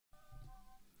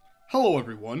Hello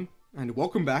everyone, and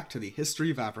welcome back to the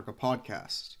History of Africa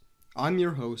podcast. I'm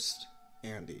your host,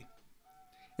 Andy.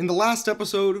 In the last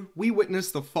episode, we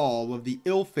witnessed the fall of the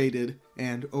ill-fated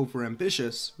and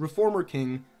overambitious reformer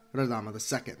king Radama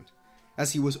II,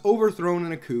 as he was overthrown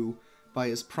in a coup by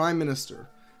his prime minister,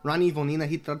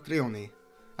 Rainivoninahitriniony,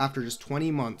 after just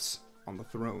 20 months on the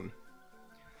throne.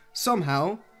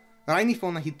 Somehow,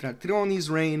 Rainivoninahitriniony's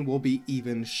reign will be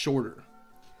even shorter.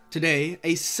 Today,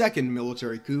 a second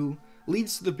military coup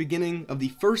leads to the beginning of the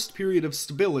first period of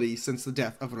stability since the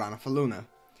death of Rana Faluna,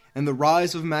 and the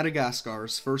rise of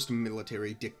Madagascar's first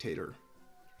military dictator.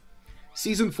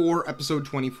 Season 4, Episode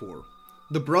 24,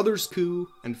 The Brothers' Coup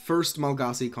and First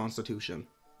Malagasy Constitution.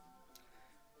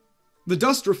 The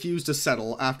dust refused to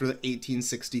settle after the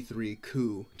 1863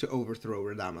 coup to overthrow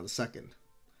Radama II.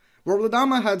 While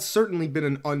Radama had certainly been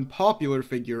an unpopular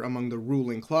figure among the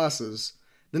ruling classes,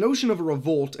 the notion of a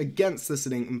revolt against the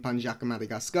sitting mpanjaka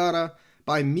Madagascar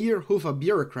by mere Hoofa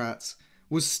bureaucrats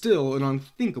was still an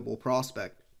unthinkable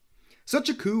prospect. Such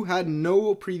a coup had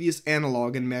no previous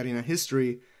analogue in Imerina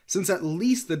history since at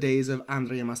least the days of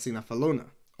Andrea Massina Faluna,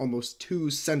 almost 2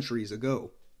 centuries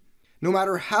ago. No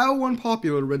matter how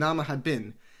unpopular Radama had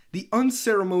been, the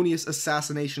unceremonious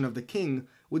assassination of the king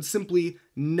would simply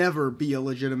never be a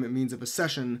legitimate means of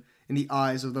accession in the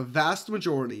eyes of the vast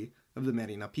majority of the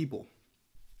Imerina people.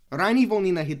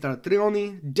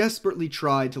 Rainivoninahitriniony desperately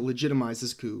tried to legitimize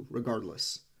his coup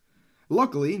regardless.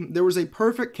 Luckily, there was a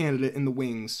perfect candidate in the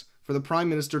wings for the prime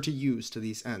minister to use to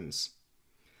these ends.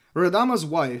 Radama's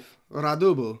wife,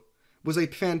 Radama, was a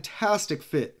fantastic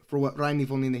fit for what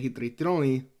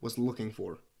Rainivoninahitriniony was looking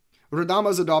for.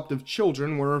 Radama's adoptive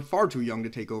children were far too young to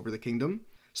take over the kingdom,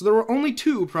 so there were only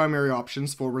 2 primary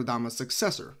options for Radama's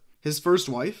successor: his first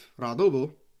wife,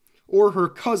 Radama, or her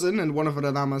cousin and one of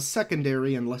Radama's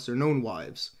secondary and lesser-known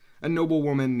wives, a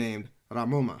noblewoman named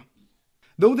Ramoma.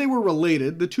 Though they were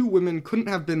related, the 2 women couldn't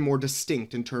have been more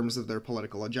distinct in terms of their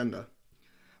political agenda.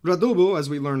 Radama, as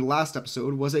we learned last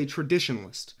episode, was a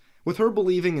traditionalist, with her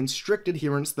believing in strict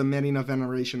adherence to the Imerina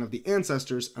veneration of the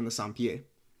ancestors and the Sampie.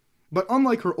 But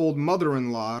unlike her old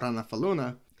mother-in-law, Rana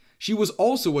Faluna, she was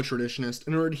also a traditionalist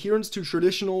in her adherence to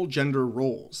traditional gender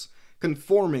roles,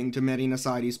 conforming to Imerina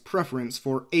society's preference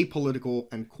for apolitical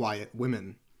and quiet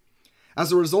women.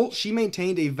 As a result, she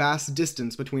maintained a vast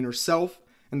distance between herself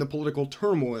and the political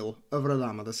turmoil of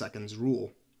Radama II's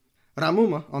rule.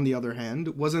 Ramoma, on the other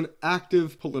hand, was an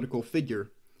active political figure.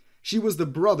 She was the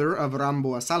brother of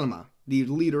Ramboa Salama, the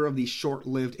leader of the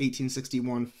short-lived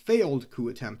 1861 failed coup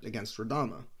attempt against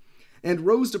Radama, and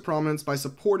rose to prominence by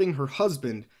supporting her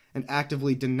husband and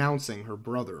actively denouncing her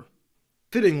brother.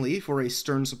 Fittingly, for a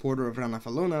stern supporter of Rana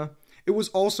Faluna, it was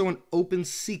also an open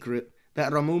secret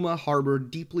that Ramoma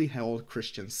harbored deeply held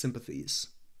Christian sympathies.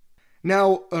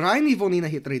 Now,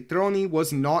 Rainivoninahitriniony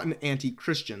was not an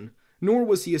anti-Christian, nor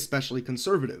was he especially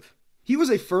conservative. He was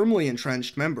a firmly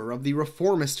entrenched member of the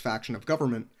reformist faction of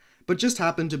government, but just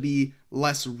happened to be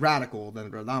less radical than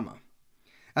Radama.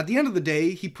 At the end of the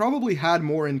day, he probably had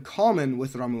more in common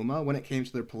with Ramoma when it came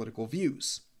to their political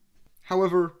views.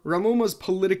 However, Ramoma's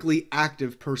politically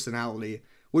active personality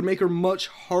would make her much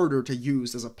harder to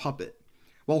use as a puppet,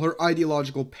 while her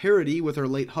ideological parity with her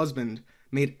late husband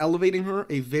made elevating her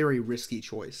a very risky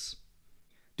choice.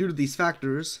 Due to these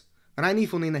factors,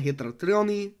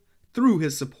 Rainivoninahitriniony threw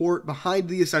his support behind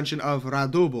the ascension of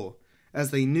Radama as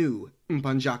the new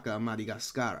mpanjaka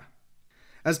Madagascar.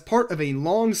 As part of a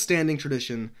long-standing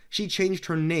tradition, she changed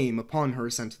her name upon her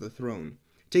ascent to the throne,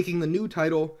 taking the new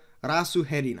title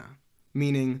Rasoherina,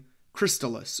 meaning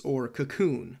chrysalis or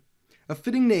cocoon, a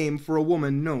fitting name for a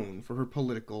woman known for her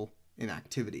political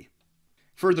inactivity.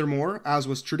 Furthermore, as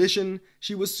was tradition,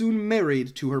 she was soon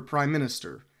married to her prime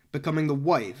minister, becoming the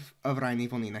wife of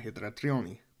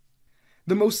Rainivoninahitriniony.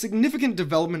 The most significant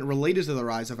development related to the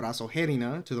rise of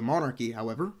Rasoherina to the monarchy,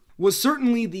 however, was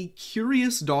certainly the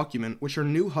curious document which her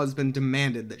new husband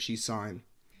demanded that she sign.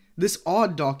 This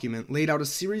odd document laid out a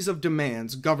series of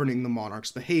demands governing the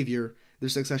monarch's behavior, their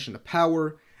succession to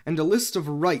power, and a list of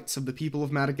rights of the people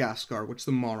of Madagascar which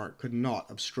the monarch could not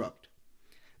obstruct.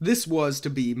 This was to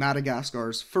be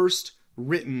Madagascar's first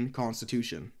written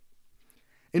constitution.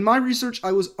 In my research,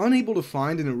 I was unable to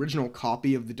find an original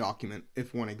copy of the document,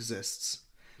 if one exists.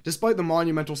 Despite the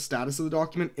monumental status of the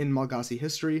document in Malagasy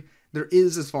history, there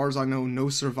is, as far as I know, no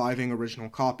surviving original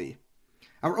copy.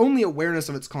 Our only awareness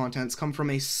of its contents come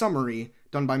from a summary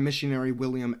done by missionary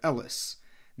William Ellis,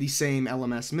 the same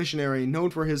LMS missionary known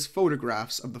for his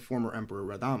photographs of the former Emperor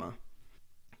Radama.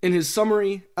 In his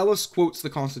summary, Ellis quotes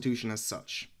the Constitution as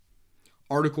such.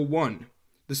 Article 1.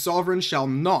 The sovereign shall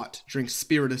not drink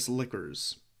spirituous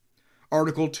liquors.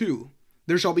 Article 2.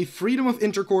 There shall be freedom of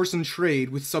intercourse and trade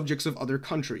with subjects of other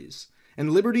countries,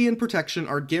 and liberty and protection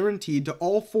are guaranteed to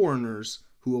all foreigners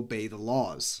who obey the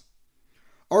laws.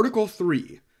 Article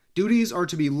 3. Duties are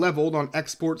to be leveled on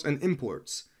exports and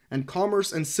imports, and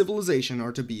commerce and civilization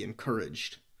are to be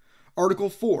encouraged. Article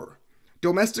 4.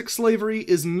 Domestic slavery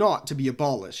is not to be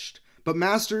abolished, but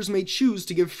masters may choose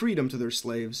to give freedom to their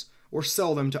slaves, or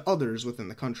sell them to others within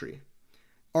the country.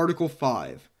 Article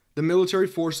 5. The military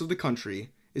force of the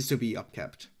country is to be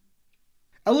upkept.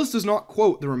 Ellis does not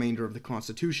quote the remainder of the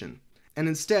Constitution, and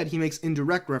instead he makes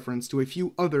indirect reference to a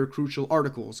few other crucial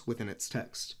articles within its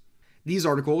text. These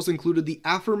articles included the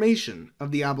affirmation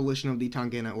of the abolition of the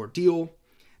Tangena ordeal,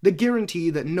 the guarantee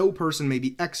that no person may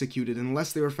be executed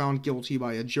unless they are found guilty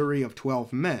by a jury of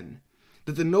 12 men,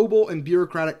 that the noble and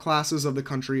bureaucratic classes of the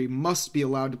country must be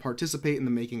allowed to participate in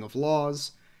the making of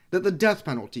laws, that the death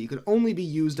penalty could only be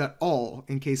used at all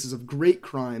in cases of great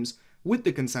crimes with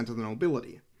the consent of the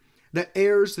nobility, that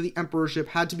heirs to the emperorship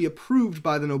had to be approved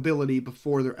by the nobility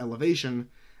before their elevation,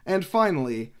 and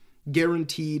finally,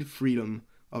 guaranteed freedom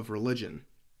of religion.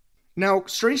 Now,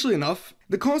 strangely enough,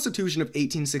 the Constitution of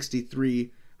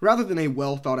 1863, rather than a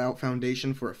well-thought-out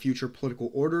foundation for a future political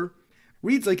order,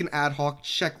 reads like an ad hoc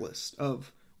checklist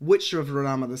of which of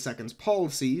Radama II's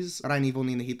policies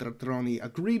Rainivoninahitriniony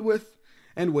agreed with,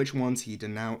 and which ones he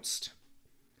denounced.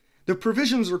 The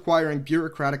provisions requiring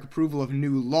bureaucratic approval of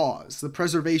new laws, the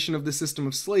preservation of the system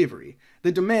of slavery,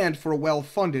 the demand for a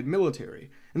well-funded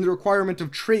military, and the requirement of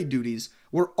trade duties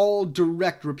were all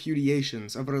direct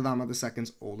repudiations of Radama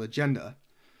II's old agenda.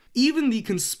 Even the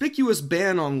conspicuous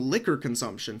ban on liquor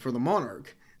consumption for the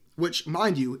monarch, which,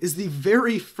 mind you, is the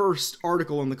very first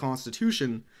article in the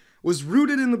Constitution, was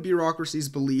rooted in the bureaucracy's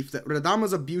belief that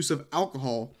Radama's abuse of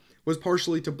alcohol was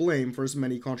partially to blame for his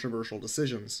many controversial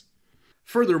decisions.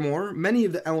 Furthermore, many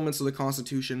of the elements of the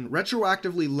Constitution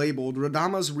retroactively labeled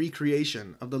Radama's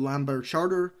recreation of the Lambert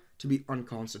Charter to be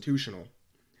unconstitutional.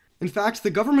 In fact, the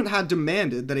government had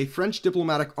demanded that a French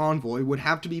diplomatic envoy would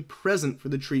have to be present for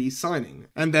the treaty signing,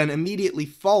 and then immediately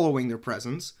following their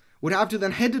presence, would have to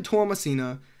then head to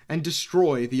Toamasina and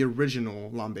destroy the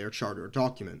original Lambert Charter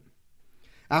document.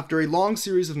 After a long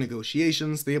series of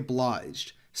negotiations, they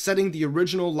obliged, setting the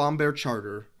original Lambert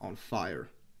Charter on fire.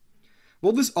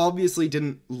 While this obviously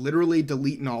didn't literally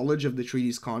delete knowledge of the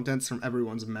treaty's contents from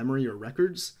everyone's memory or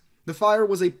records, the fire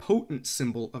was a potent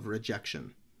symbol of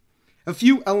rejection. A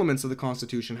few elements of the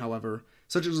Constitution, however,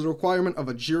 such as the requirement of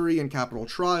a jury in capital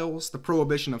trials, the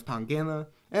prohibition of tangena,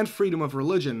 and freedom of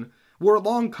religion, were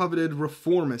long-coveted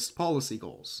reformist policy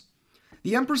goals.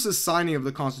 The Empress's signing of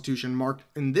the Constitution marked,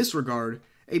 in this regard,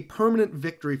 a permanent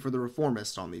victory for the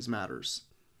reformists on these matters.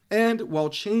 And, while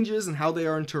changes in how they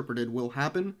are interpreted will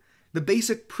happen, the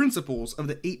basic principles of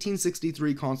the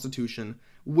 1863 Constitution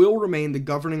will remain the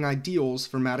governing ideals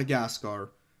for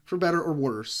Madagascar, for better or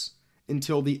worse,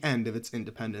 until the end of its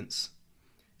independence.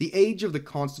 The age of the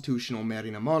constitutional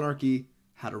Imerina monarchy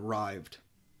had arrived.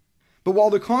 But while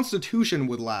the Constitution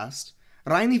would last,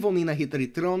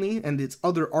 Rainivoninahitriniony and its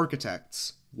other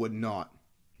architects would not.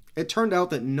 It turned out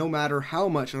that no matter how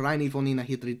much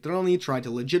Rainivoninahitriniony tried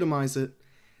to legitimize it,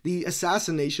 the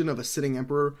assassination of a sitting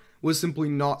emperor was simply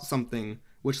not something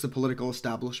which the political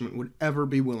establishment would ever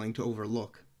be willing to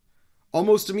overlook.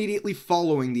 Almost immediately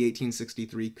following the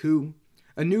 1863 coup,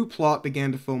 a new plot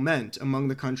began to foment among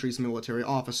the country's military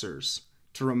officers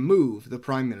to remove the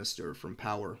prime minister from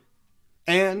power.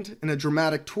 And, in a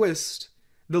dramatic twist,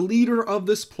 the leader of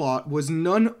this plot was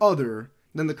none other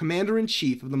than the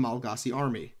commander-in-chief of the Malagasy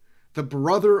army, the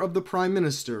brother of the prime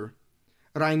minister,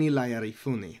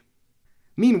 Rainilaiarivony.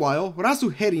 Meanwhile,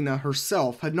 Rasoherina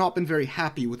herself had not been very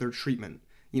happy with her treatment,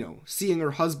 seeing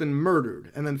her husband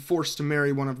murdered and then forced to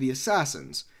marry one of the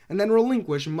assassins, and then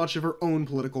relinquish much of her own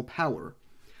political power.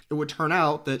 It would turn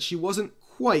out that she wasn't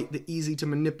quite the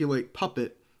easy-to-manipulate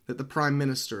puppet that the prime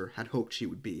minister had hoped she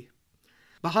would be.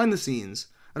 Behind the scenes,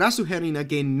 Rasoherina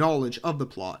gained knowledge of the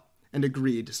plot and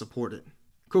agreed to support it,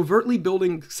 covertly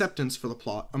building acceptance for the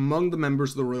plot among the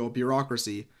members of the royal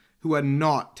bureaucracy who had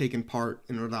not taken part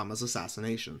in Radama's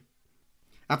assassination.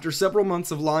 After several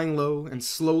months of lying low and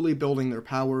slowly building their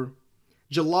power,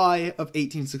 July of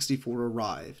 1864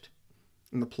 arrived,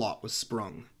 and the plot was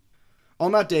sprung.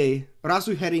 On that day,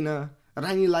 Rasoherina,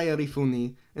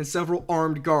 Rainilaiarivony, and several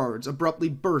armed guards abruptly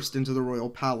burst into the royal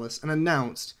palace and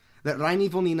announced that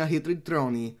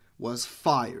Rainivoninahitriniony was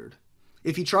fired.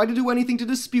 If he tried to do anything to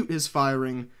dispute his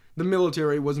firing, the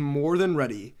military was more than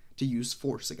ready to use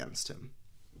force against him.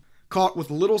 Caught with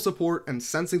little support and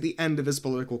sensing the end of his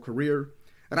political career,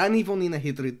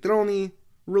 Rainivoninahitriniony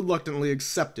reluctantly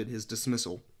accepted his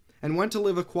dismissal and went to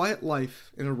live a quiet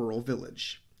life in a rural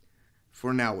village.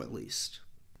 for now at least.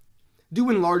 Due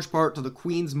in large part to the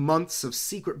Queen's months of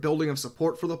secret building of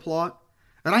support for the plot,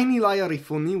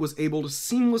 Rainilaiarivony was able to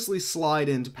seamlessly slide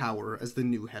into power as the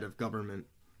new head of government.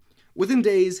 Within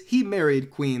days, he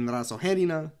married Queen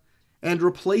Rasoherina and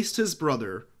replaced his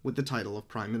brother with the title of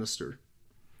Prime Minister.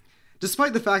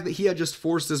 Despite the fact that he had just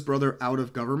forced his brother out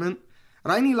of government,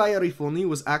 Rainilaiarivony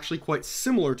was actually quite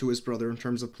similar to his brother in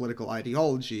terms of political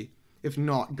ideology, if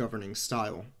not governing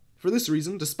style. For this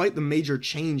reason, despite the major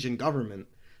change in government,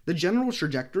 the general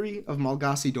trajectory of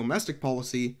Malagasy domestic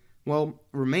policy,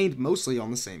 remained mostly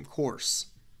on the same course.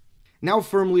 Now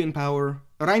firmly in power,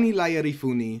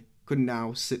 Rainilaiarivony could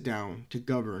now sit down to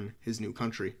govern his new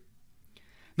country.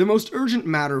 The most urgent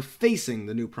matter facing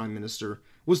the new prime minister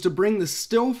was to bring the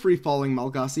still free-falling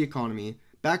Malagasy economy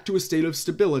back to a state of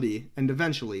stability and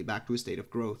eventually back to a state of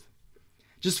growth.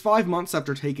 Just 5 months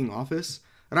after taking office,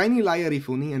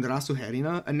 Rainilaiarivony and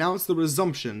Rasoherina announced the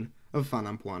resumption of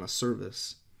Fanampuana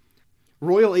service.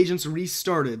 Royal agents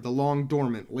restarted the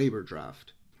long-dormant labor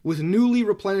draft. With newly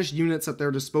replenished units at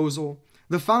their disposal,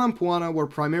 the Fanampuana were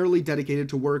primarily dedicated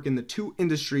to work in the two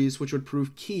industries which would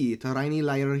prove key to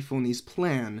Rainilaiarivony's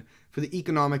plan for the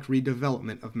economic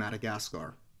redevelopment of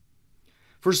Madagascar.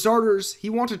 For starters, he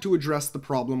wanted to address the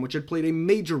problem which had played a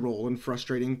major role in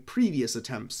frustrating previous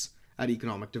attempts at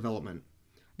economic development.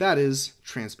 That is,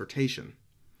 transportation.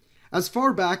 As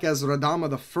far back as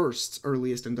Radama I's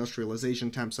earliest industrialization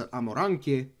attempts at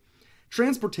Amoranque,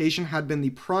 transportation had been the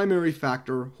primary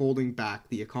factor holding back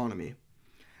the economy.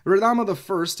 Radama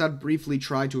I had briefly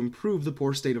tried to improve the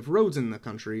poor state of roads in the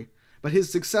country, but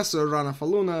his successor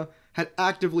Rainilaiarivony had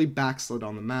actively backslid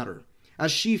on the matter,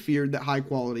 as she feared that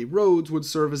high-quality roads would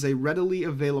serve as a readily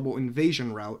available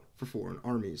invasion route for foreign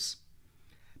armies.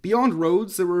 Beyond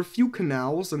roads, there were a few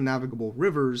canals and navigable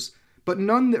rivers, but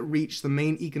none that reached the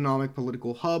main economic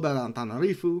political hub at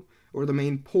Antananarivo or the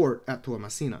main port at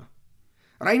Toamasina.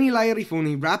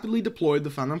 Rainilaiarivony rapidly deployed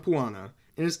the Fanampuana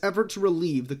in his effort to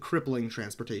relieve the crippling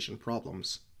transportation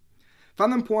problems.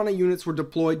 Fanampuana units were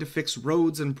deployed to fix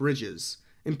roads and bridges,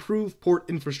 improve port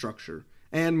infrastructure,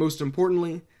 and, most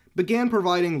importantly, began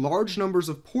providing large numbers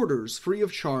of porters free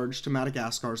of charge to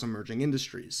Madagascar's emerging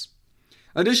industries.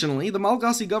 Additionally, the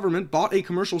Malagasy government bought a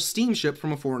commercial steamship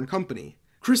from a foreign company,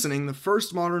 christening the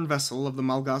first modern vessel of the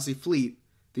Malagasy fleet,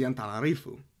 the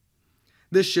Antananarivo.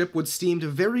 This ship would steam to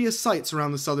various sites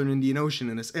around the southern Indian Ocean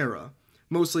in this era,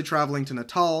 mostly traveling to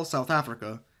Natal, South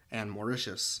Africa, and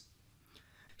Mauritius.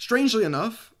 Strangely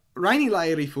enough,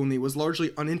 Rainilaiarivony was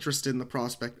largely uninterested in the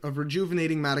prospect of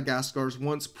rejuvenating Madagascar's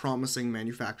once promising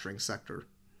manufacturing sector.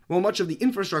 While much of the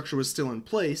infrastructure was still in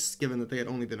place, given that they had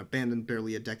only been abandoned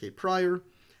barely a decade prior,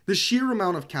 the sheer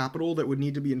amount of capital that would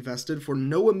need to be invested for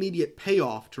no immediate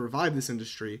payoff to revive this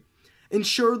industry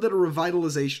ensured that a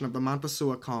revitalization of the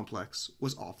Mantasua complex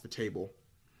was off the table.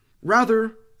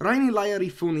 Rather,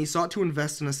 Rainilaiarivony sought to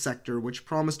invest in a sector which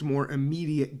promised more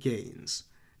immediate gains: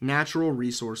 natural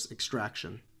resource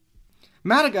extraction.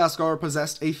 Madagascar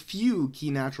possessed a few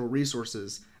key natural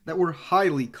resources that were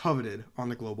highly coveted on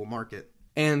the global market.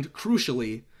 And,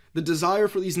 crucially, the desire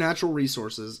for these natural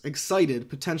resources excited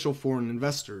potential foreign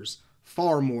investors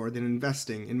far more than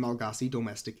investing in Malagasy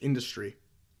domestic industry.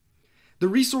 The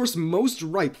resource most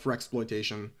ripe for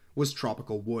exploitation was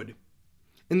tropical wood.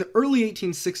 In the early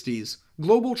 1860s,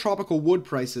 global tropical wood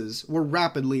prices were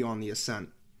rapidly on the ascent.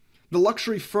 The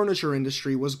luxury furniture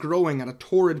industry was growing at a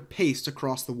torrid pace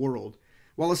across the world,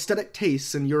 while aesthetic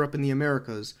tastes in Europe and the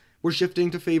Americas were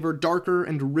shifting to favor darker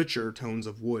and richer tones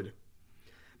of wood.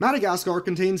 Madagascar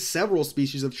contains several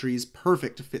species of trees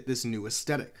perfect to fit this new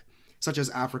aesthetic, such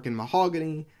as African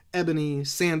mahogany, ebony,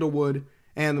 sandalwood,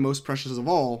 and the most precious of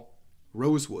all,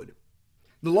 rosewood.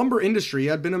 The lumber industry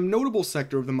had been a notable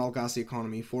sector of the Malagasy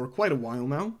economy for quite a while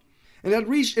now, and had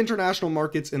reached international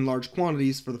markets in large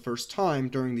quantities for the first time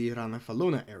during the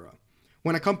Rainilaiarivony era,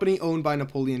 when a company owned by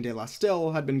Napoleon de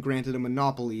Lastel had been granted a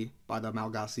monopoly by the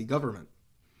Malagasy government.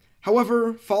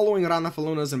 However, following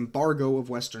Rainilaiarivony's embargo of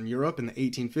Western Europe in the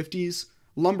 1850s,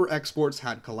 lumber exports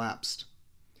had collapsed.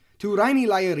 To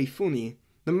Rainilaiarivony,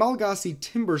 the Malagasy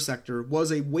timber sector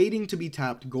was a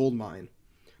waiting-to-be-tapped gold mine,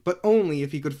 but only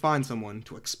if he could find someone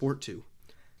to export to.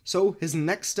 So his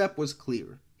next step was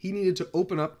clear. He needed to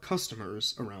open up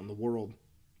customers around the world.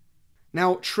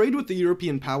 Now, trade with the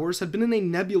European powers had been in a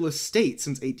nebulous state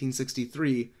since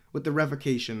 1863 with the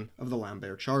revocation of the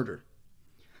Lambert Charter.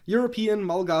 European,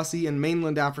 Malagasy, and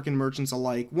mainland African merchants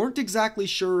alike weren't exactly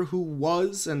sure who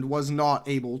was and was not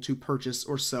able to purchase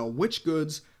or sell which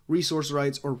goods, resource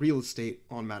rights, or real estate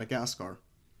on Madagascar.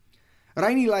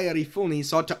 Rainilaiarivony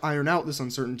sought to iron out this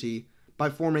uncertainty by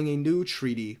forming a new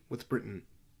treaty with Britain.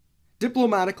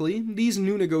 Diplomatically, these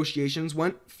new negotiations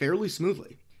went fairly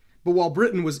smoothly. But while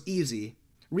Britain was easy,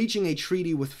 reaching a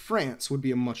treaty with France would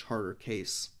be a much harder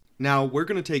case. Now, we're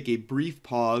going to take a brief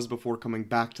pause before coming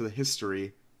back to the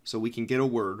history so we can get a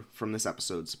word from this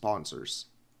episode's sponsors.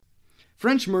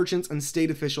 French merchants and state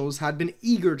officials had been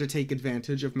eager to take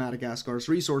advantage of Madagascar's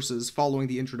resources following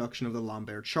the introduction of the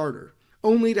Lambert Charter,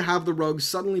 only to have the rug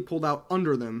suddenly pulled out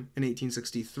under them in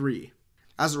 1863.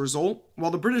 As a result, while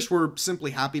the British were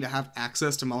simply happy to have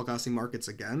access to Malagasy markets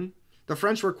again, the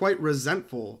French were quite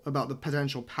resentful about the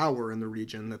potential power in the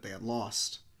region that they had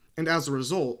lost, and as a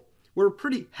result, were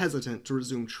pretty hesitant to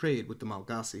resume trade with the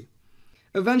Malagasy.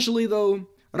 Eventually, though,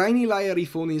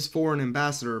 Rainilaiarivony's foreign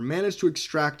ambassador managed to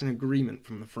extract an agreement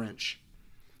from the French.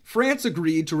 France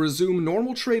agreed to resume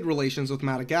normal trade relations with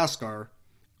Madagascar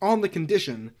on the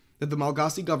condition that the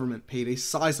Malagasy government paid a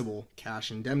sizable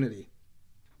cash indemnity.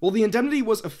 While the indemnity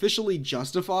was officially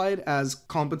justified as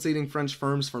compensating French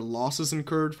firms for losses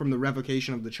incurred from the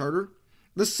revocation of the charter,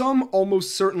 the sum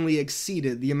almost certainly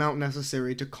exceeded the amount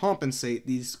necessary to compensate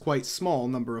these quite small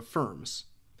number of firms.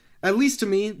 At least to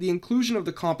me, the inclusion of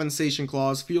the compensation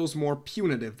clause feels more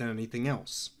punitive than anything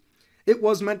else. It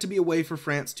was meant to be a way for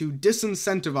France to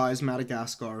disincentivize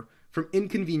Madagascar from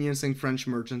inconveniencing French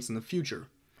merchants in the future,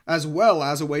 as well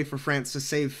as a way for France to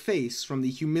save face from the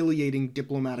humiliating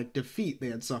diplomatic defeat they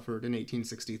had suffered in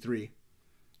 1863.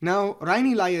 Now,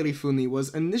 Rainilaiarivony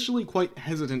was initially quite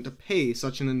hesitant to pay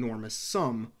such an enormous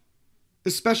sum,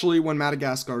 especially when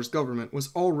Madagascar's government was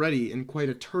already in quite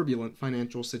a turbulent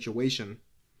financial situation.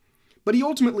 But he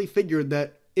ultimately figured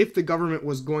that if the government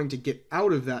was going to get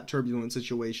out of that turbulent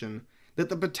situation, that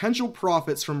the potential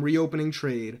profits from reopening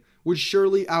trade would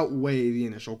surely outweigh the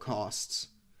initial costs.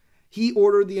 He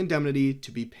ordered the indemnity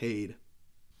to be paid.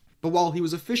 But while he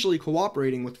was officially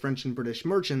cooperating with French and British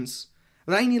merchants,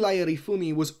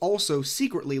 Rainilaiarivony was also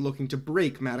secretly looking to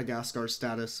break Madagascar's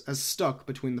status as stuck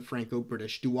between the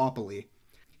Franco-British duopoly.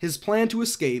 His plan to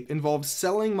escape involved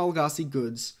selling Malagasy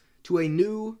goods to a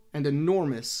new and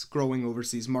enormous growing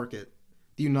overseas market,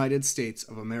 the United States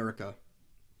of America.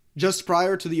 Just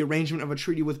prior to the arrangement of a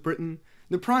treaty with Britain,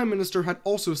 the Prime Minister had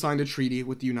also signed a treaty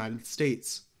with the United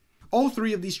States. All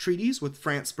three of these treaties, with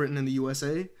France, Britain, and the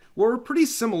USA, were pretty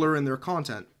similar in their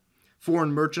content.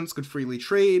 Foreign merchants could freely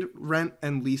trade, rent,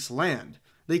 and lease land.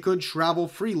 They could travel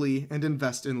freely and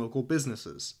invest in local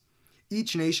businesses.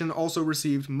 Each nation also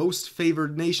received most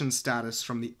favored nation status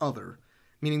from the other,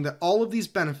 meaning that all of these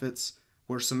benefits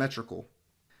were symmetrical.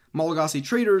 Malagasy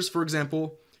traders, for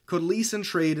example, could lease and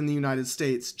trade in the United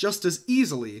States just as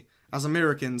easily as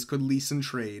Americans could lease and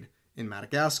trade in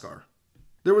Madagascar.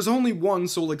 There was only one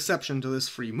sole exception to this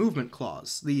free movement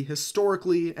clause, the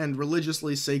historically and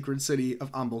religiously sacred city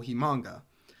of Ambohimanga,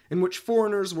 in which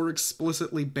foreigners were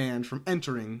explicitly banned from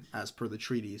entering as per the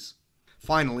treaties.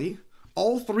 Finally,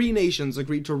 all three nations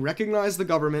agreed to recognize the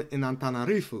government in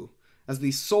Antananarivo as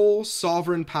the sole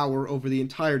sovereign power over the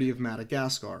entirety of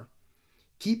Madagascar.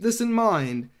 Keep this in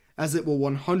mind, as it will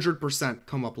 100%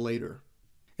 come up later.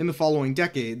 In the following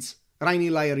decades,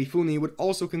 Rainilaiarivony would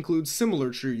also conclude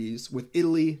similar treaties with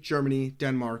Italy, Germany,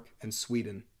 Denmark, and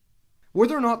Sweden.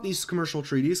 Whether or not these commercial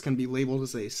treaties can be labeled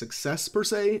as a success per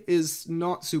se is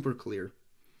not super clear.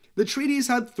 The treaties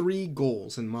had three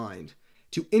goals in mind: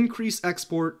 to increase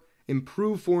export,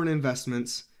 improve foreign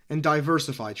investments, and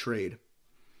diversify trade.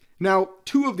 Now,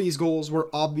 two of these goals were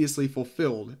obviously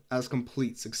fulfilled as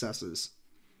complete successes.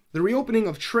 The reopening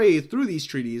of trade through these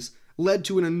treaties led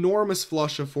to an enormous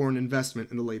flush of foreign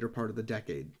investment in the later part of the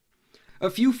decade.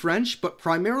 A few French, but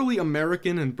primarily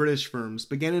American and British firms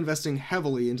began investing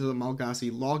heavily into the Malagasy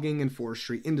logging and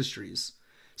forestry industries,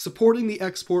 supporting the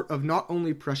export of not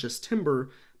only precious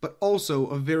timber, but also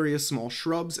of various small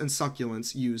shrubs and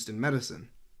succulents used in medicine.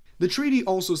 The treaty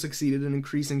also succeeded in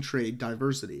increasing trade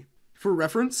diversity. For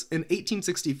reference, in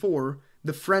 1864,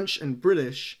 the French and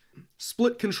British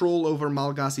split control over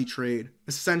Malagasy trade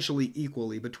essentially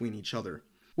equally between each other,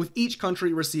 with each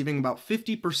country receiving about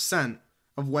 50%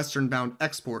 of western-bound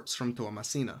exports from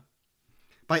Toamasina.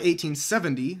 By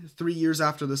 1870, 3 years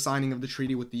after the signing of the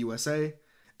treaty with the USA,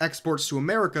 exports to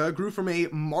America grew from a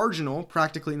marginal,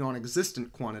 practically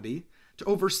non-existent quantity to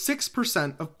over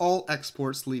 6% of all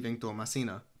exports leaving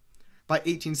Toamasina. By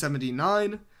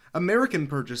 1879, American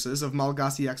purchases of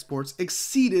Malagasy exports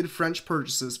exceeded French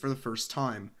purchases for the first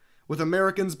time, with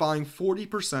Americans buying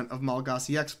 40% of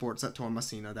Malagasy exports at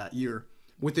Toamasina that year.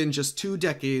 Within just 2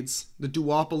 decades, the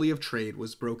duopoly of trade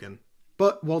was broken.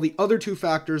 But while the other two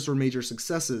factors were major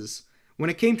successes, when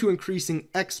it came to increasing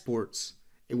exports,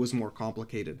 it was more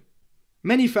complicated.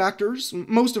 Many factors,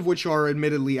 most of which are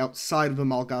admittedly outside of the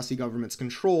Malagasy government's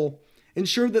control,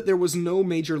 ensured that there was no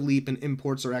major leap in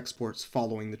imports or exports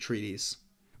following the treaties.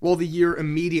 While the year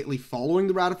immediately following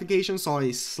the ratification saw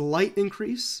a slight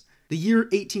increase, the year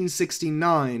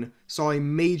 1869 saw a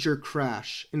major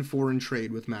crash in foreign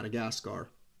trade with Madagascar.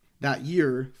 That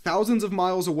year, thousands of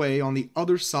miles away on the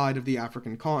other side of the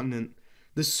African continent,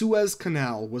 the Suez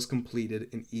Canal was completed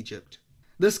in Egypt.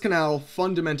 This canal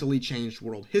fundamentally changed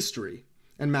world history,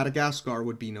 and Madagascar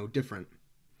would be no different.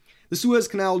 The Suez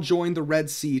Canal joined the Red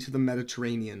Sea to the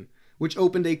Mediterranean, which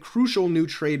opened a crucial new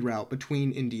trade route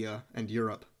between India and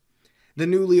Europe. The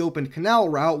newly opened canal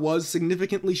route was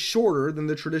significantly shorter than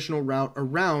the traditional route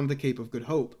around the Cape of Good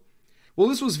Hope. While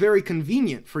this was very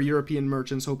convenient for European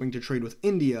merchants hoping to trade with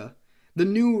India, the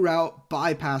new route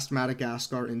bypassed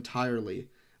Madagascar entirely,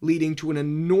 leading to an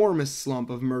enormous slump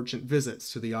of merchant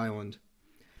visits to the island.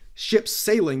 Ships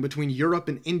sailing between Europe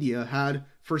and India had,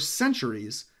 for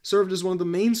centuries, served as one of the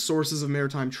main sources of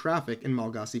maritime traffic in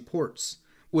Malagasy ports,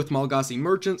 with Malagasy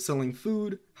merchants selling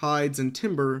food, hides, and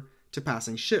timber to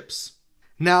passing ships.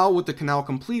 Now, with the canal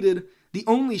completed, the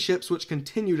only ships which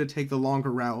continued to take the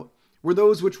longer route were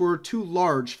those which were too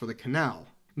large for the canal,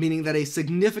 meaning that a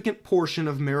significant portion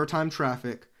of maritime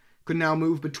traffic could now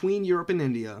move between Europe and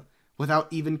India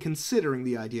without even considering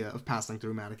the idea of passing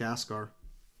through Madagascar.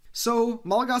 So,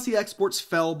 Malagasy exports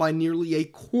fell by nearly a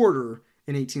quarter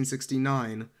in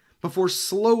 1869, before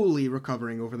slowly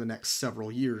recovering over the next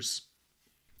several years.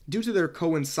 Due to their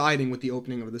coinciding with the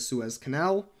opening of the Suez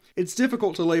Canal, it's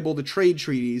difficult to label the trade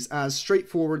treaties as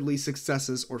straightforwardly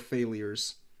successes or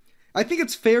failures. I think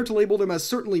it's fair to label them as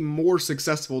certainly more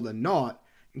successful than not,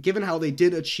 given how they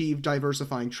did achieve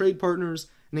diversifying trade partners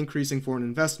and increasing foreign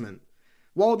investment,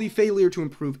 while the failure to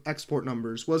improve export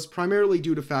numbers was primarily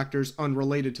due to factors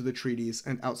unrelated to the treaties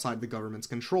and outside the government's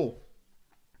control.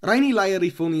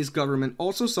 Rainilaiarivony's government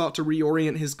also sought to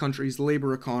reorient his country's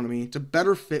labor economy to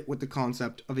better fit with the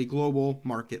concept of a global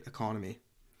market economy.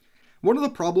 One of the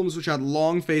problems which had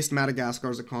long faced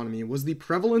Madagascar's economy was the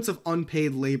prevalence of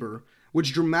unpaid labor,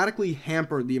 which dramatically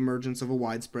hampered the emergence of a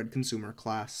widespread consumer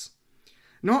class.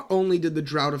 Not only did the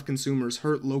drought of consumers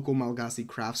hurt local Malagasy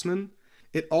craftsmen,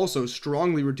 it also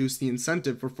strongly reduced the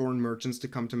incentive for foreign merchants to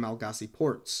come to Malagasy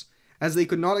ports, as they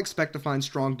could not expect to find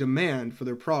strong demand for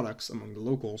their products among the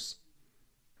locals.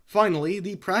 Finally,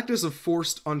 the practice of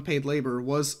forced unpaid labor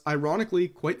was ironically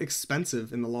quite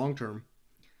expensive in the long term.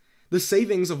 The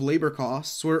savings of labor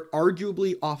costs were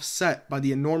arguably offset by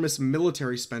the enormous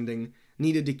military spending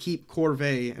needed to keep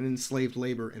corvée and enslaved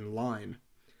labor in line.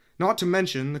 Not to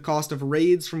mention the cost of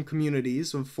raids from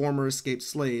communities of former escaped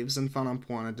slaves and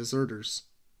Fanampuana deserters.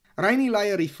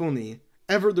 Rainilaiarivony,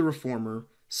 ever the reformer,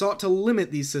 sought to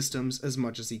limit these systems as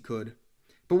much as he could.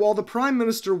 But while the Prime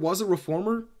Minister was a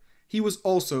reformer, he was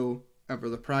also ever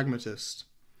the pragmatist.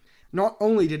 Not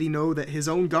only did he know that his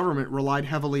own government relied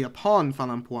heavily upon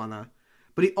Fanampuana,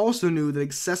 but he also knew that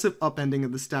excessive upending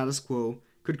of the status quo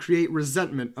could create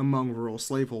resentment among rural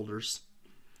slaveholders.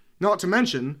 Not to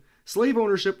mention, slave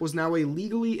ownership was now a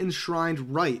legally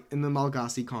enshrined right in the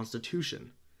Malagasy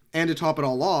constitution. And to top it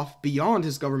all off, beyond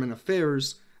his government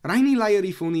affairs,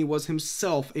 Rainilaiarivony was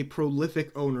himself a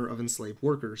prolific owner of enslaved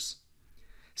workers.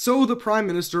 So the Prime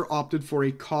Minister opted for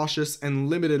a cautious and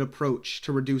limited approach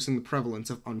to reducing the prevalence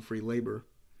of unfree labor.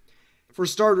 For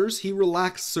starters, he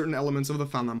relaxed certain elements of the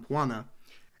Fanampuana,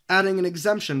 adding an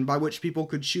exemption by which people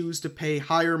could choose to pay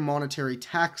higher monetary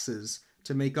taxes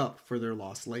to make up for their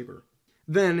lost labor.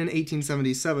 Then, in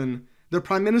 1877, the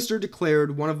Prime Minister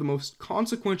declared one of the most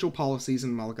consequential policies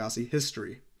in Malagasy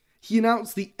history. He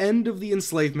announced the end of the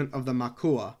enslavement of the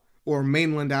Makua, or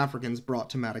mainland Africans brought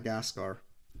to Madagascar.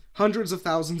 Hundreds of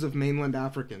thousands of mainland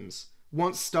Africans,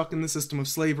 once stuck in the system of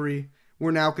slavery,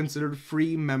 were now considered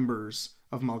free members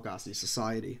of Malagasy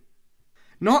society.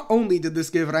 Not only did this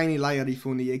give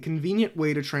Rainilaiarivony a convenient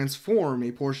way to transform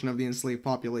a portion of the enslaved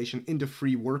population into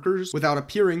free workers without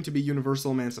appearing to be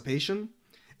universal emancipation,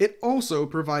 it also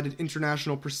provided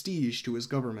international prestige to his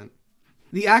government.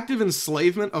 The active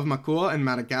enslavement of Makua and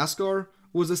Madagascar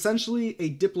was essentially a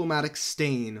diplomatic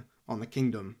stain on the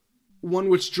kingdom, one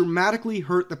which dramatically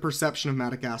hurt the perception of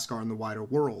Madagascar in the wider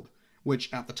world,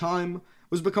 which, at the time,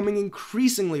 was becoming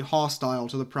increasingly hostile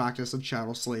to the practice of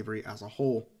chattel slavery as a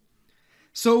whole.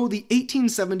 So, the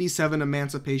 1877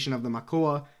 emancipation of the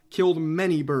Makua killed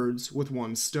many birds with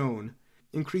one stone,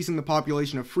 increasing the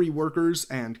population of free workers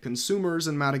and consumers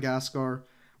in Madagascar,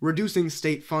 reducing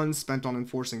state funds spent on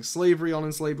enforcing slavery on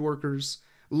enslaved workers,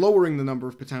 lowering the number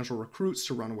of potential recruits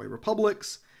to runaway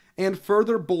republics, and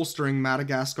further bolstering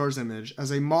Madagascar's image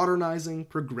as a modernizing,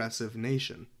 progressive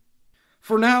nation.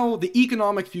 For now, the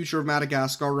economic future of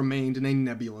Madagascar remained in a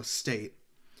nebulous state.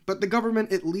 but the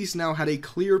government at least now had a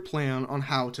clear plan on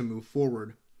how to move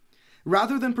forward.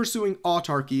 Rather than pursuing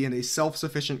autarky and a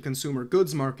self-sufficient consumer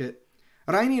goods market,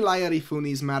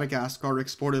 Rainilaiarivony's Madagascar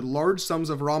exported large sums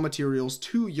of raw materials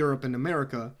to Europe and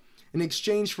America in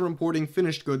exchange for importing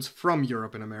finished goods from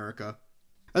Europe and America.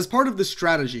 As part of this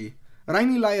strategy,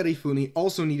 Rainilaiarivony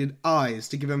also needed eyes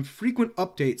to give him frequent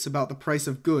updates about the price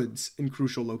of goods in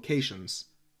crucial locations.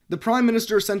 The Prime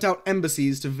Minister sent out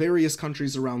embassies to various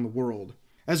countries around the world,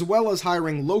 as well as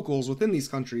hiring locals within these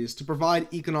countries to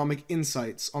provide economic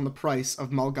insights on the price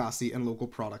of Malagasy and local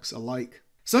products alike.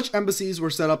 Such embassies were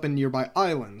set up in nearby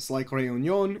islands like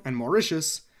Réunion and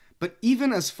Mauritius, but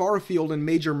even as far afield in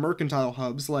major mercantile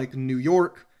hubs like New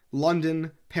York,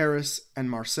 London, Paris, and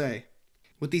Marseille.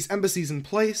 With these embassies in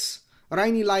place,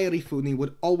 Rainilaiarivony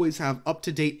would always have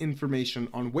up-to-date information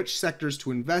on which sectors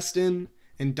to invest in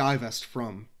and divest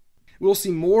from. We'll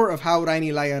see more of how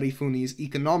Rainilaiarivony's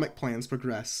economic plans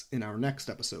progress in our next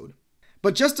episode.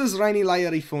 But just as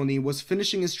Rainilaiarivony was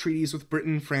finishing his treaties with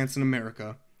Britain, France, and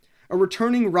America, a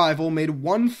returning rival made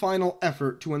one final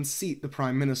effort to unseat the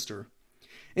Prime Minister.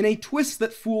 In a twist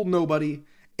that fooled nobody,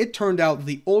 it turned out that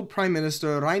the old Prime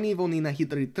Minister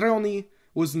Rainivoninahitriniony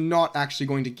was not actually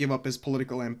going to give up his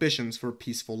political ambitions for a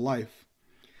peaceful life.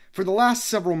 For the last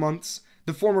several months,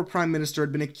 the former Prime Minister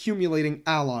had been accumulating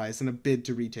allies in a bid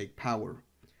to retake power.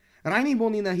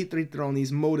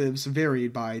 Rainivoninahitriniony's motives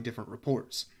varied by different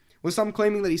reports, with some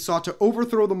claiming that he sought to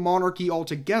overthrow the monarchy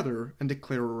altogether and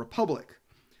declare a republic,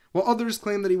 while others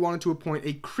claimed that he wanted to appoint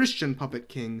a Christian puppet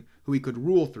king who he could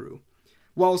rule through,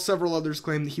 while several others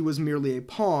claimed that he was merely a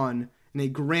pawn in a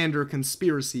grander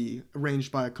conspiracy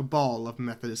arranged by a cabal of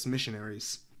Methodist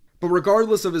missionaries. But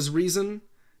regardless of his reason,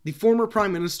 the former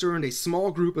Prime Minister and a small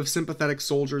group of sympathetic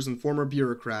soldiers and former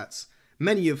bureaucrats,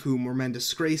 many of whom were men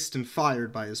disgraced and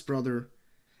fired by his brother,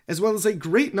 as well as a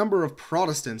great number of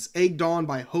Protestants egged on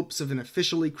by hopes of an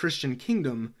officially Christian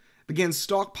kingdom, began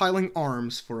stockpiling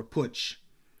arms for a putsch.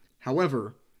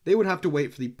 However, they would have to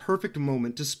wait for the perfect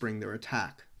moment to spring their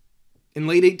attack. In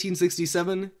late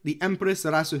 1867, the Empress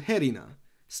Rasoherina,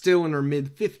 still in her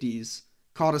mid-50s,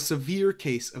 caught a severe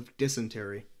case of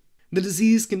dysentery. The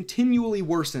disease continually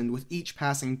worsened with each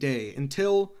passing day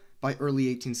until, by early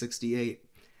 1868,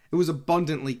 it was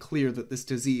abundantly clear that this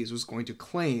disease was going to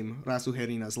claim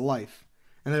Rasoherina's life,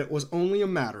 and that it was only a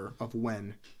matter of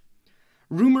when.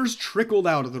 Rumors trickled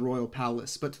out of the royal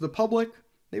palace, but to the public,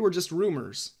 they were just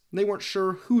rumors. They weren't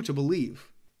sure who to believe.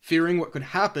 Fearing what could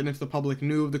happen if the public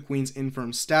knew of the queen's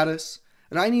infirm status,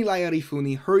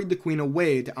 Rainilaiarivony hurried the queen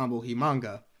away to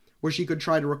Ambohimanga, where she could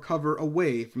try to recover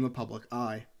away from the public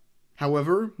eye.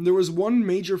 However, there was one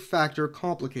major factor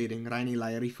complicating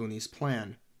Rainilaiarivony's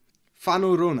plan.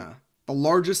 Fanorona, the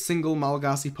largest single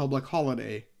Malagasy public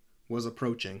holiday, was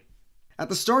approaching. At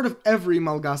the start of every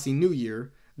Malagasy New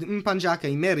Year, the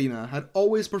mpanjaka Imerina had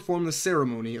always performed the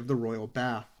ceremony of the royal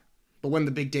bath. But when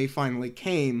the big day finally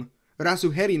came,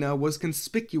 Rasoherina was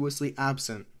conspicuously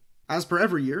absent. As per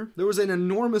every year, there was an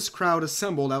enormous crowd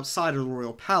assembled outside of the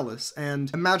royal palace,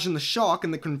 and imagine the shock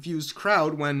and the confused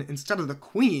crowd when, instead of the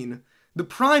queen, the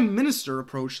Prime Minister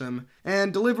approached them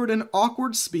and delivered an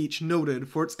awkward speech noted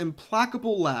for its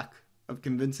implacable lack of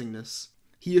convincingness.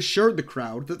 He assured the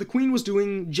crowd that the queen was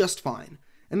doing just fine,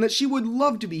 and that she would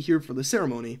love to be here for the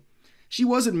ceremony. She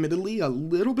was admittedly a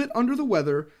little bit under the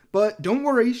weather, but don't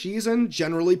worry, she's in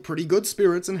generally pretty good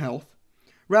spirits and health.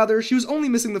 Rather, she was only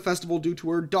missing the festival due to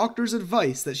her doctor's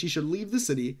advice that she should leave the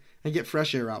city and get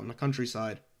fresh air out in the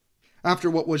countryside. After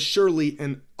what was surely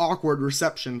an awkward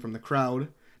reception from the crowd,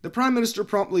 the Prime Minister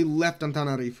promptly left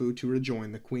Antananarivo to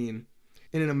rejoin the Queen.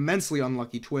 In an immensely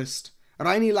unlucky twist,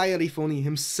 Rainilaiarivony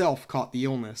himself caught the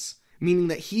illness, meaning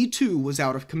that he too was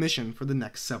out of commission for the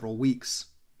next several weeks.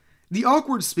 The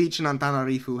awkward speech in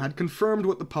Antananarivo had confirmed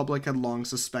what the public had long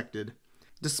suspected.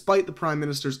 Despite the Prime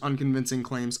Minister's unconvincing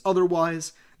claims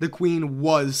otherwise, the Queen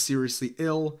was seriously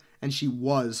ill, and she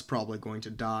was probably going to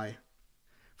die.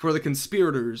 For the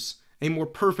conspirators, a more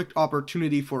perfect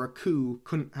opportunity for a coup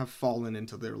couldn't have fallen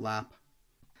into their lap.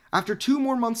 After 2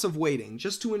 more months of waiting,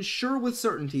 just to ensure with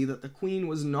certainty that the Queen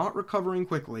was not recovering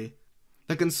quickly,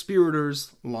 the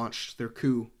conspirators launched their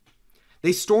coup.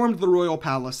 They stormed the royal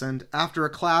palace and, after a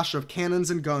clash of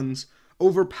cannons and guns,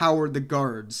 overpowered the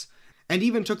guards, and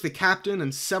even took the captain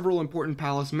and several important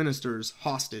palace ministers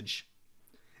hostage.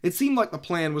 It seemed like the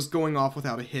plan was going off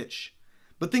without a hitch,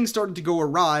 but things started to go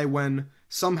awry when,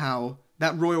 somehow,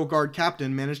 that royal guard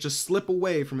captain managed to slip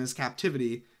away from his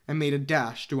captivity and made a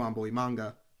dash to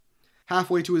Ambohimanga.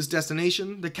 Halfway to his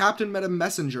destination, the captain met a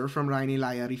messenger from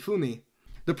Rainilaiarivony.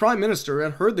 The Prime Minister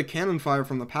had heard the cannon fire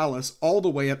from the palace all the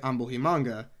way at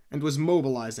Ambohimanga, and was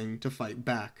mobilizing to fight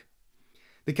back.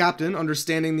 The captain,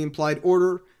 understanding the implied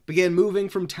order, began moving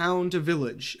from town to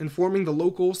village, informing the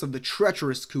locals of the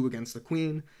treacherous coup against the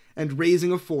queen, and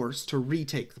raising a force to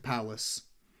retake the palace.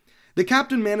 The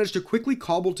captain managed to quickly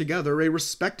cobble together a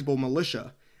respectable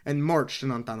militia, and marched to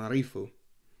Antananarivo.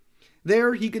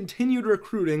 There, he continued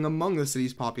recruiting among the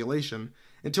city's population,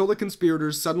 until the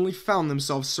conspirators suddenly found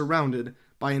themselves surrounded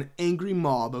by an angry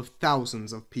mob of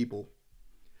thousands of people.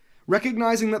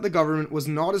 Recognizing that the government was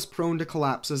not as prone to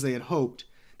collapse as they had hoped,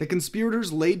 the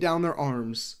conspirators laid down their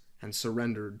arms and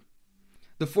surrendered.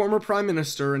 The former prime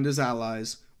minister and his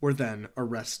allies were then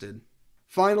arrested.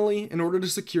 Finally, in order to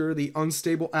secure the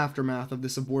unstable aftermath of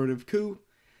this abortive coup,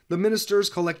 the ministers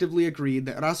collectively agreed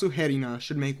that Rasoherina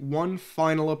should make one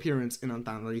final appearance in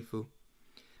Antananarivo.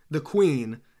 The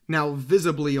queen, now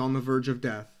visibly on the verge of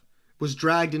death, was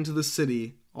dragged into the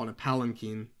city on a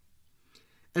palanquin.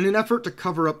 In an effort to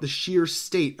cover up the sheer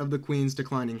state of the queen's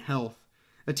declining health,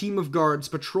 a team of guards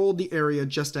patrolled the area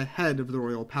just ahead of the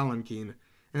royal palanquin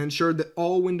and ensured that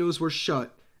all windows were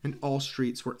shut and all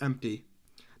streets were empty.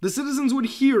 The citizens would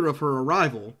hear of her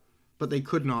arrival, but they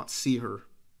could not see her.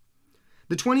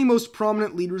 The 20 most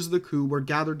prominent leaders of the coup were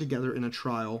gathered together in a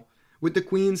trial, with the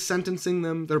queen sentencing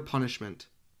them their punishment.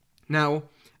 Now,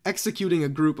 executing a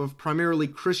group of primarily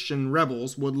Christian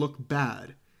rebels would look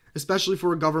bad, especially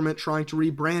for a government trying to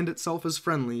rebrand itself as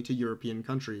friendly to European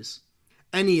countries.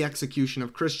 Any execution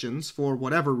of Christians, for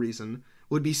whatever reason,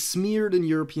 would be smeared in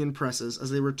European presses as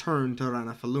they returned to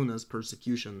Rana Faluna's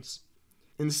persecutions.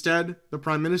 Instead, the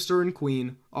Prime Minister and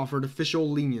Queen offered official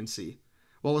leniency,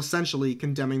 while essentially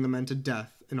condemning the men to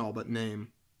death in all but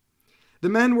name. The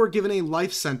men were given a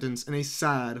life sentence in a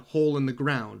sad,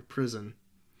 hole-in-the-ground prison.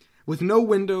 With no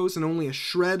windows and only a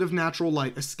shred of natural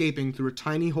light escaping through a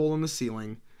tiny hole in the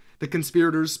ceiling, the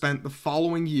conspirators spent the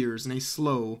following years in a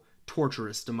slow,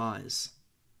 torturous demise.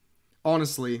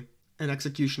 Honestly, an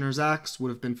executioner's axe would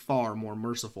have been far more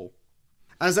merciful.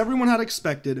 As everyone had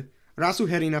expected,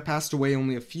 Rasoherina passed away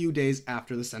only a few days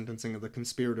after the sentencing of the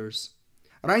conspirators.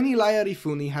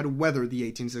 Rainilaiarivony had weathered the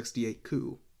 1868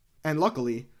 coup, and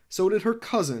luckily, so did her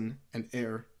cousin and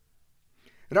heir.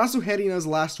 Rasoherina's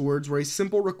last words were a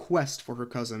simple request for her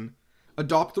cousin: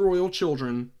 adopt the royal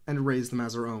children and raise them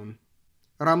as her own.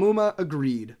 Ramuma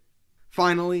agreed.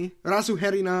 Finally,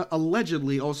 Rasoherina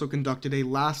allegedly also conducted a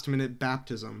last-minute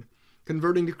baptism,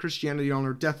 converting to Christianity on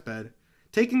her deathbed,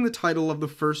 taking the title of the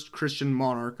first Christian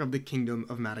monarch of the Kingdom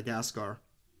of Madagascar.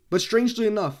 But strangely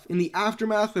enough, in the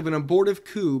aftermath of an abortive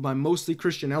coup by mostly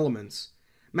Christian elements,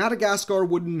 Madagascar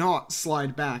would not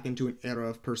slide back into an era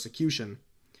of persecution.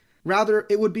 Rather,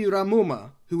 it would be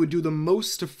Ramuma who would do the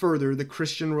most to further the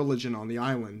Christian religion on the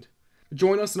island.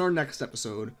 Join us in our next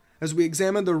episode as we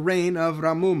examine the reign of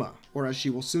Ramuma, or as she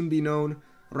will soon be known,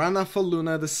 Rana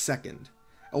Faluna II,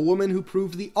 a woman who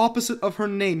proved the opposite of her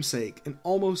namesake in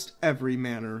almost every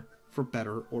manner, for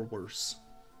better or worse.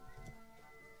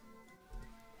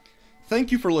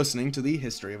 Thank you for listening to the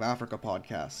History of Africa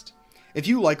podcast. If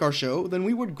you like our show, then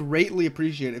we would greatly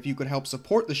appreciate if you could help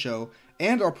support the show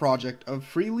and our project of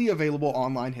freely available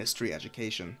online history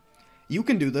education. You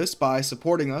can do this by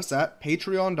supporting us at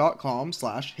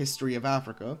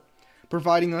patreon.com/historyofafrica,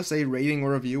 providing us a rating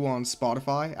or review on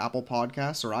Spotify, Apple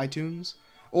Podcasts, or iTunes,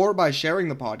 or by sharing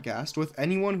the podcast with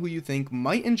anyone who you think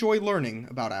might enjoy learning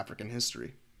about African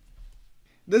history.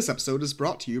 This episode is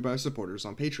brought to you by supporters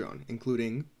on Patreon,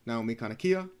 including Naomi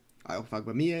Kanakia,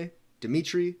 Ayofagbamie,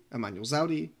 Dimitri, Emmanuel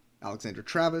Zaudi, Alexander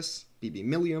Travis, BB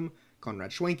Milliam,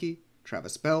 Conrad Schwenke,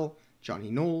 Travis Bell,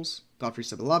 Johnny Knowles, Godfrey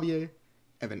Sebelabier,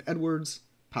 Evan Edwards,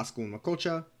 Pascal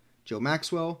Makocha, Joe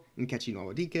Maxwell, Nkechi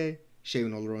Nwawadike,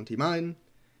 Sheun Olorontimain,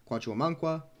 Kwachu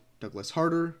Amankwa, Douglas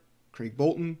Harder, Craig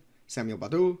Bolton, Samuel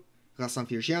Badeau, Ghassan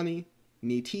Firjiani,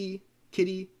 Niti,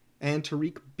 Kitty, and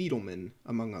Tariq Beetleman,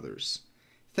 among others.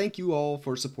 Thank you all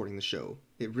for supporting the show.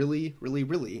 It really, really,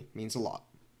 really means a lot.